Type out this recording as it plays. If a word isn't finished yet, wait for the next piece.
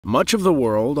Much of the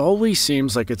world always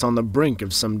seems like it's on the brink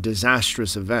of some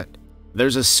disastrous event.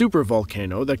 There's a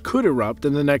supervolcano that could erupt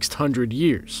in the next 100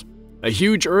 years. A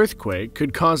huge earthquake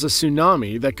could cause a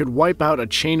tsunami that could wipe out a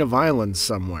chain of islands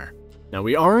somewhere. Now,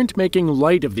 we aren't making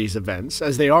light of these events,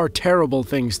 as they are terrible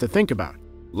things to think about.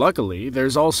 Luckily,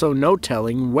 there's also no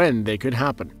telling when they could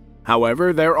happen.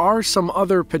 However, there are some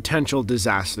other potential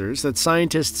disasters that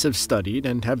scientists have studied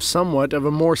and have somewhat of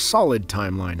a more solid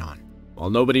timeline on. While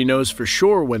nobody knows for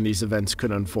sure when these events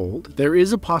could unfold, there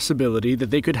is a possibility that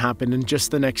they could happen in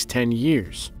just the next 10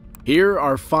 years. Here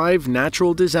are 5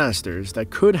 natural disasters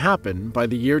that could happen by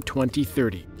the year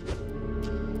 2030.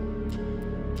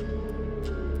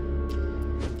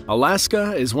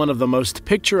 Alaska is one of the most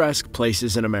picturesque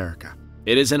places in America.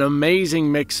 It is an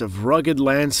amazing mix of rugged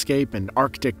landscape and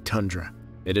Arctic tundra.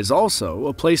 It is also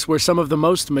a place where some of the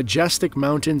most majestic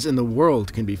mountains in the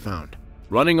world can be found.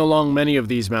 Running along many of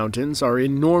these mountains are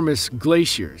enormous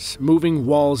glaciers, moving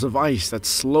walls of ice that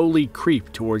slowly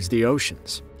creep towards the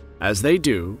oceans. As they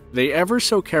do, they ever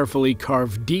so carefully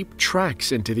carve deep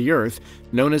tracks into the earth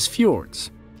known as fjords.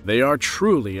 They are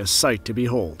truly a sight to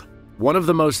behold. One of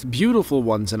the most beautiful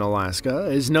ones in Alaska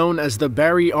is known as the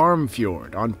Barry Arm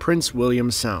Fjord on Prince William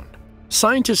Sound.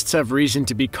 Scientists have reason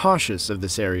to be cautious of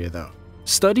this area, though.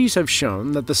 Studies have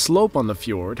shown that the slope on the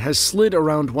fjord has slid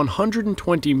around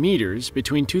 120 meters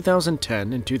between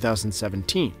 2010 and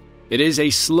 2017. It is a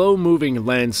slow-moving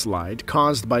landslide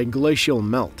caused by glacial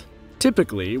melt.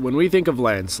 Typically, when we think of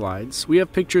landslides, we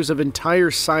have pictures of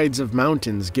entire sides of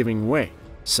mountains giving way.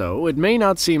 So, it may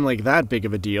not seem like that big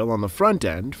of a deal on the front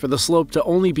end for the slope to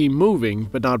only be moving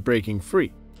but not breaking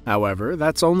free. However,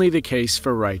 that's only the case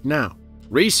for right now.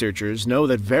 Researchers know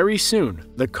that very soon,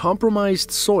 the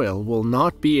compromised soil will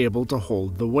not be able to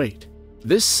hold the weight.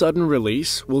 This sudden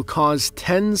release will cause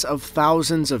tens of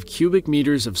thousands of cubic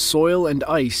meters of soil and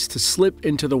ice to slip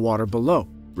into the water below,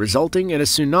 resulting in a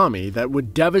tsunami that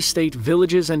would devastate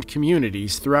villages and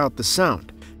communities throughout the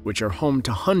Sound, which are home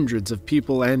to hundreds of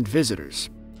people and visitors.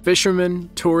 Fishermen,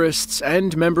 tourists,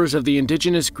 and members of the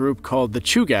indigenous group called the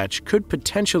Chugach could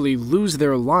potentially lose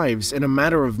their lives in a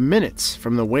matter of minutes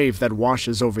from the wave that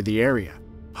washes over the area.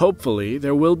 Hopefully,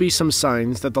 there will be some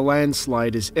signs that the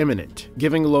landslide is imminent,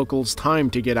 giving locals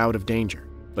time to get out of danger.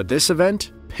 But this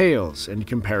event pales in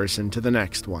comparison to the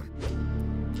next one.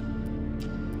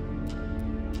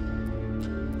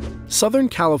 Southern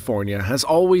California has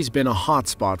always been a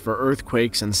hotspot for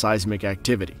earthquakes and seismic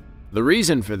activity. The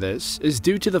reason for this is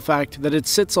due to the fact that it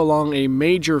sits along a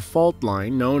major fault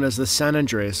line known as the San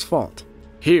Andreas Fault.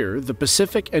 Here, the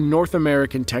Pacific and North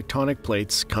American tectonic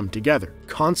plates come together,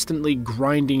 constantly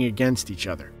grinding against each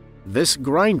other. This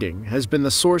grinding has been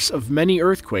the source of many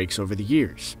earthquakes over the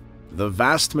years. The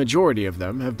vast majority of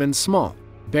them have been small,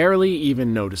 barely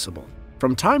even noticeable.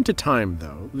 From time to time,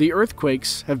 though, the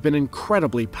earthquakes have been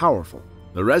incredibly powerful.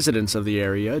 The residents of the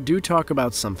area do talk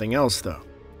about something else, though.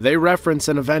 They reference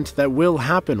an event that will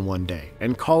happen one day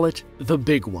and call it the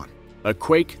Big One, a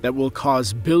quake that will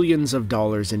cause billions of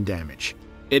dollars in damage.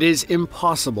 It is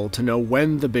impossible to know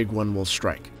when the big one will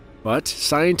strike, but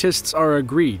scientists are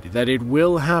agreed that it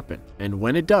will happen, and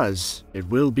when it does, it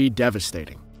will be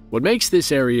devastating. What makes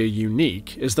this area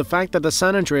unique is the fact that the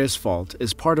San Andreas Fault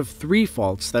is part of 3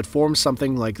 faults that form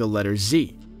something like the letter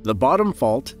Z. The bottom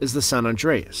fault is the San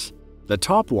Andreas. The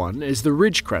top one is the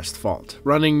Ridgecrest Fault,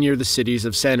 running near the cities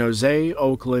of San Jose,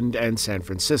 Oakland, and San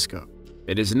Francisco.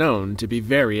 It is known to be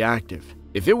very active.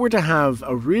 If it were to have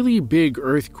a really big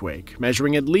earthquake,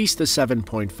 measuring at least a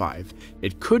 7.5,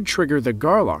 it could trigger the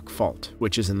Garlock Fault,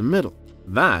 which is in the middle.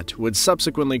 That would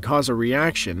subsequently cause a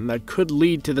reaction that could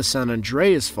lead to the San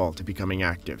Andreas Fault becoming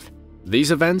active.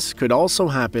 These events could also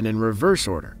happen in reverse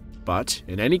order, but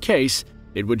in any case,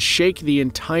 it would shake the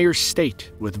entire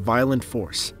state with violent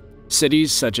force.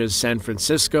 Cities such as San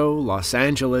Francisco, Los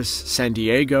Angeles, San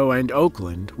Diego, and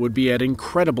Oakland would be at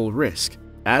incredible risk,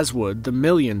 as would the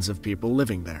millions of people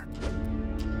living there.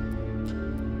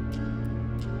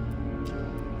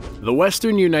 The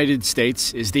western United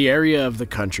States is the area of the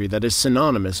country that is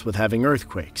synonymous with having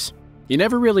earthquakes. You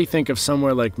never really think of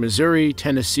somewhere like Missouri,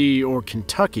 Tennessee, or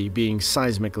Kentucky being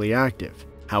seismically active.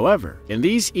 However, in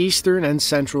these eastern and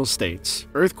central states,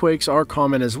 earthquakes are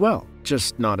common as well,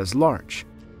 just not as large.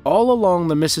 All along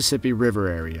the Mississippi River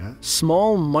area,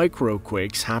 small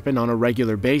microquakes happen on a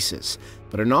regular basis,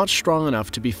 but are not strong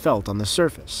enough to be felt on the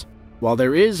surface. While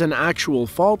there is an actual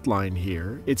fault line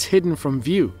here, it's hidden from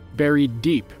view, buried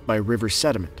deep by river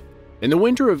sediment. In the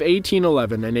winter of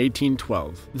 1811 and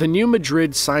 1812, the New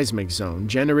Madrid seismic zone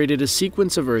generated a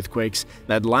sequence of earthquakes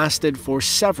that lasted for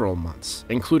several months,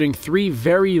 including 3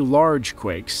 very large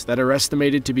quakes that are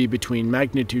estimated to be between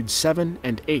magnitude 7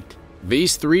 and 8.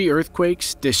 These 3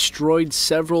 earthquakes destroyed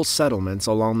several settlements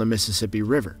along the Mississippi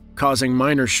River, causing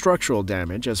minor structural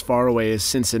damage as far away as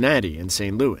Cincinnati and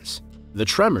St. Louis. The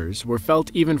tremors were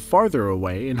felt even farther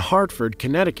away in Hartford,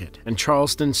 Connecticut, and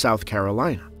Charleston, South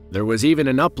Carolina. There was even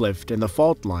an uplift in the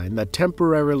fault line that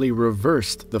temporarily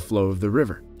reversed the flow of the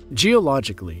river.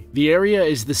 Geologically, the area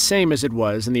is the same as it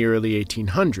was in the early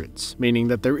 1800s, meaning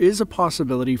that there is a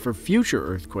possibility for future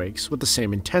earthquakes with the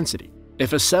same intensity.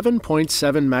 If a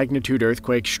 7.7 magnitude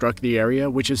earthquake struck the area,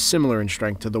 which is similar in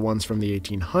strength to the ones from the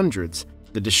 1800s,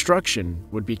 the destruction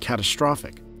would be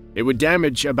catastrophic. It would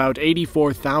damage about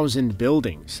 84,000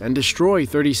 buildings and destroy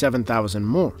 37,000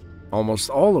 more, almost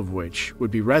all of which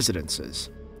would be residences.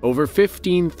 Over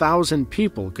 15,000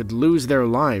 people could lose their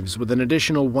lives with an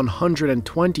additional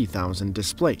 120,000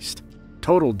 displaced.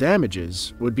 Total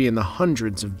damages would be in the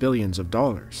hundreds of billions of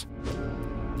dollars.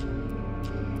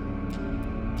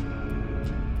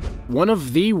 One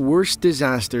of the worst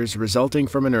disasters resulting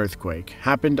from an earthquake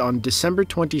happened on December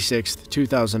 26,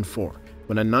 2004,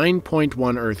 when a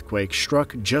 9.1 earthquake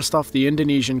struck just off the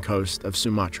Indonesian coast of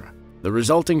Sumatra. The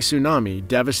resulting tsunami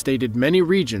devastated many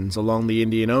regions along the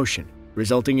Indian Ocean,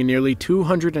 resulting in nearly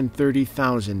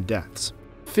 230,000 deaths.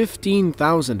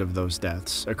 15,000 of those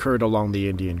deaths occurred along the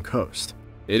Indian coast.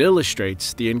 It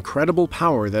illustrates the incredible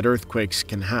power that earthquakes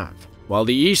can have. While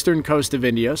the eastern coast of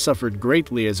India suffered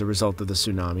greatly as a result of the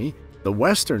tsunami, the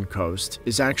western coast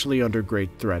is actually under great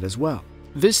threat as well.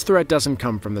 This threat doesn't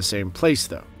come from the same place,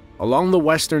 though. Along the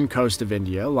western coast of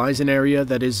India lies an area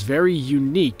that is very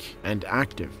unique and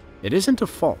active. It isn't a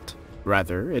fault.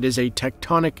 Rather, it is a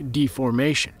tectonic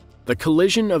deformation. The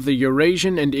collision of the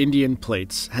Eurasian and Indian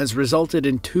plates has resulted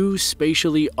in 2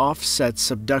 spatially offset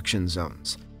subduction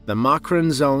zones, the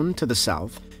Makran zone to the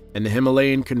south and the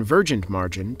Himalayan convergent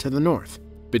margin to the north.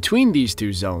 Between these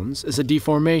 2 zones is a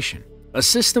deformation, a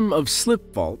system of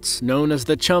slip faults known as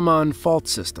the Chaman fault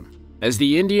system. As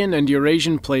the Indian and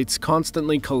Eurasian plates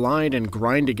constantly collide and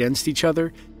grind against each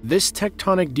other, this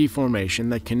tectonic deformation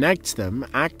that connects them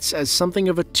acts as something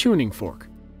of a tuning fork,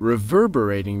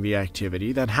 reverberating the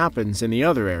activity that happens in the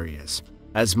other areas.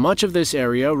 As much of this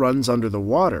area runs under the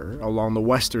water along the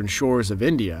western shores of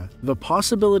India, the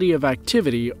possibility of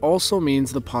activity also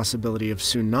means the possibility of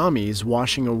tsunamis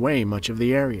washing away much of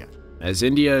the area. As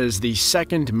India is the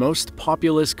second most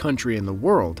populous country in the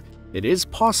world, it is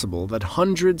possible that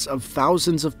hundreds of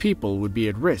thousands of people would be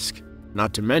at risk,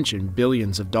 not to mention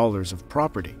billions of dollars of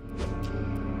property.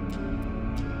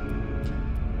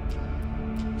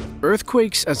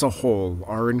 Earthquakes as a whole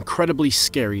are incredibly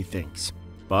scary things.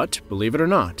 But, believe it or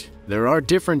not, there are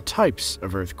different types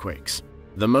of earthquakes.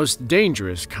 The most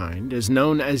dangerous kind is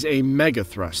known as a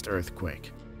megathrust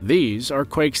earthquake. These are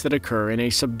quakes that occur in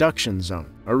a subduction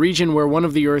zone, a region where one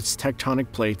of the Earth's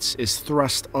tectonic plates is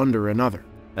thrust under another.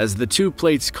 As the 2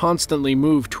 plates constantly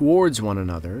move towards one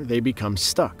another, they become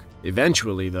stuck.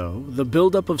 Eventually, though, the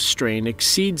buildup of strain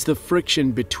exceeds the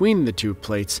friction between the 2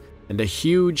 plates, and a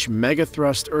huge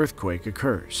megathrust earthquake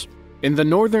occurs. In the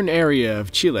northern area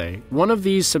of Chile, one of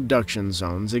these subduction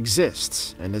zones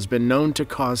exists and has been known to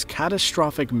cause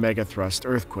catastrophic megathrust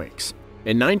earthquakes.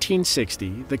 In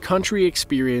 1960, the country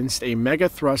experienced a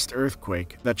megathrust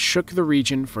earthquake that shook the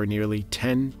region for nearly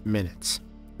 10 minutes.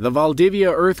 The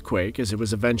Valdivia earthquake, as it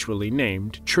was eventually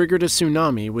named, triggered a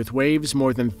tsunami with waves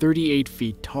more than 38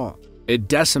 feet tall. It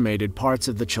decimated parts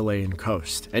of the Chilean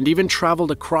coast and even traveled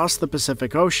across the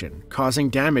Pacific Ocean, causing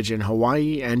damage in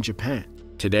Hawaii and Japan.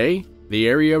 Today, the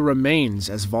area remains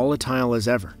as volatile as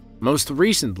ever. Most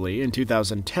recently, in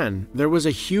 2010, there was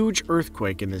a huge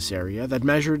earthquake in this area that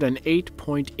measured an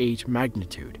 8.8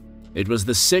 magnitude. It was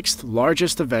the 6th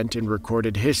largest event in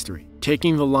recorded history,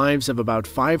 taking the lives of about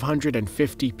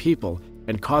 550 people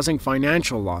and causing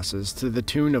financial losses to the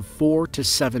tune of $4 to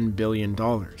 $7 billion.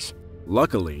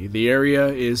 Luckily, the area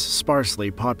is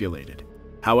sparsely populated.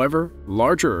 However,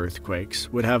 larger earthquakes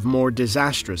would have more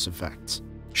disastrous effects.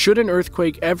 Should an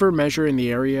earthquake ever measure in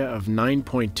the area of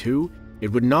 9.2,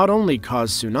 it would not only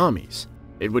cause tsunamis,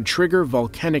 it would trigger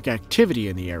volcanic activity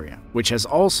in the area, which has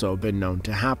also been known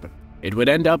to happen. It would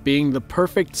end up being the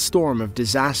perfect storm of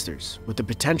disasters, with the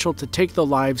potential to take the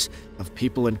lives of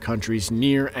people in countries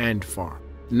near and far.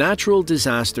 Natural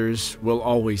disasters will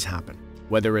always happen,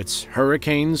 whether it's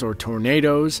hurricanes or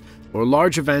tornadoes, or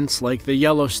large events like the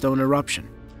Yellowstone eruption.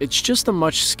 It's just a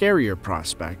much scarier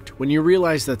prospect when you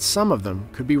realize that some of them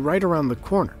could be right around the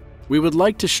corner. We would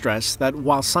like to stress that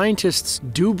while scientists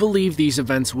do believe these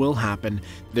events will happen,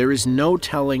 there is no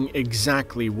telling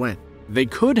exactly when. They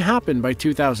could happen by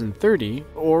 2030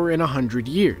 or in 100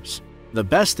 years. The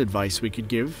best advice we could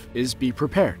give is be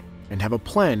prepared and have a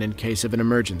plan in case of an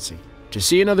emergency. To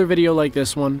see another video like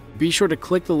this one, be sure to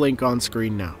click the link on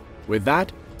screen now. With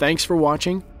that, thanks for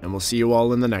watching, and we'll see you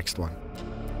all in the next one.